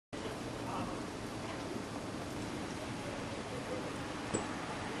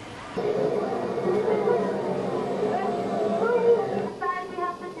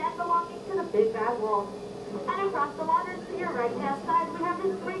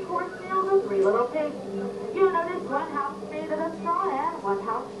little pigs. You'll notice one house made out of straw and one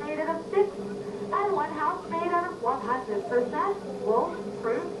house made out of sticks, and one house made out of 100%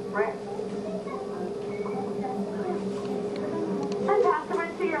 wolf-proof bricks. And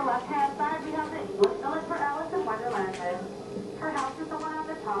customers, to your left-hand side, we have the English village where Alice in Wonderland lives. Her house is the one on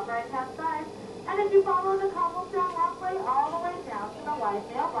the top right-hand side. And if you follow the cobblestone walkway all the way down to the white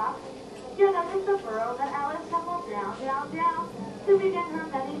mailbox, you'll notice the burrow that Alice tumbled down, down, down to begin her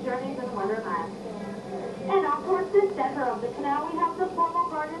many journeys in Wonderland. And on towards the center of the canal, we have the formal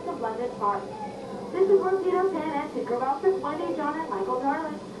gardens of London Park. This is where Peter Pan and Tinkerbell took Wendy, John, and Michael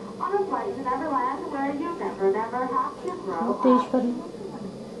Darling on a flight to Neverland where you never, never have to grow up.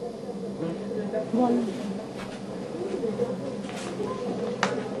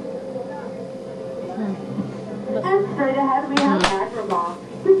 And straight ahead we have Agrabah,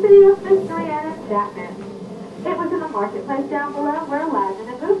 the city of mystery and enchantment. It was in the marketplace down below where Aladdin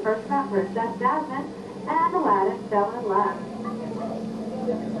and Boo first met Princess Jasmine, and Aladdin fell in love.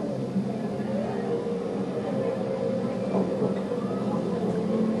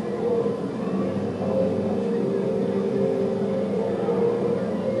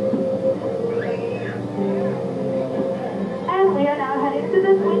 And we are now heading to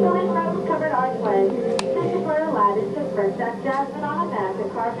the twinkling rose-covered archway. This is where Aladdin took Princess Jasmine on a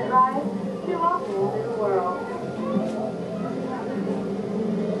magic carpet ride to a whole new world.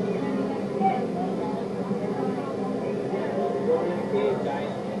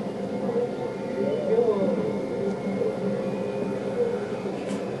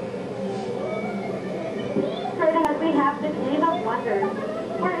 Straight ahead we have the Cave of Wonders,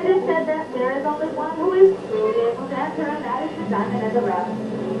 where it is said that there is only one who is truly able to enter, and that is the diamond in the rough.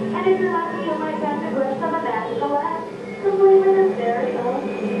 And if you're lucky, you might catch a glimpse of a magical land, complete with a very old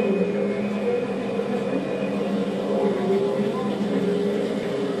key.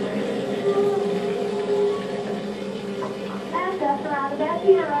 And just around the bend to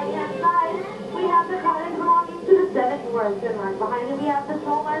your right-hand side, we have the cottage belonging to the 7 dwarfs, and right behind it we have the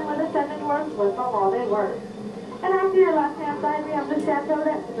coal mine where the 7 dwarfs lived while they worked. And on to your left-hand side, we have the chateau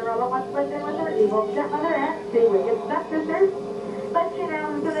that Cinderella once lived in with her evil stepmother and 2 wicked stepsisters. But she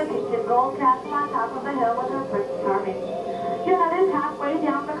now lives in a pink and gold castle on top of the hill with her Prince Charming. You'll notice halfway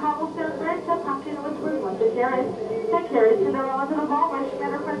down the cobblestone bridge, the pumpkin which was once a carriage that carried Cinderella to the ball where she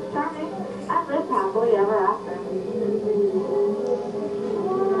met her Prince Charming.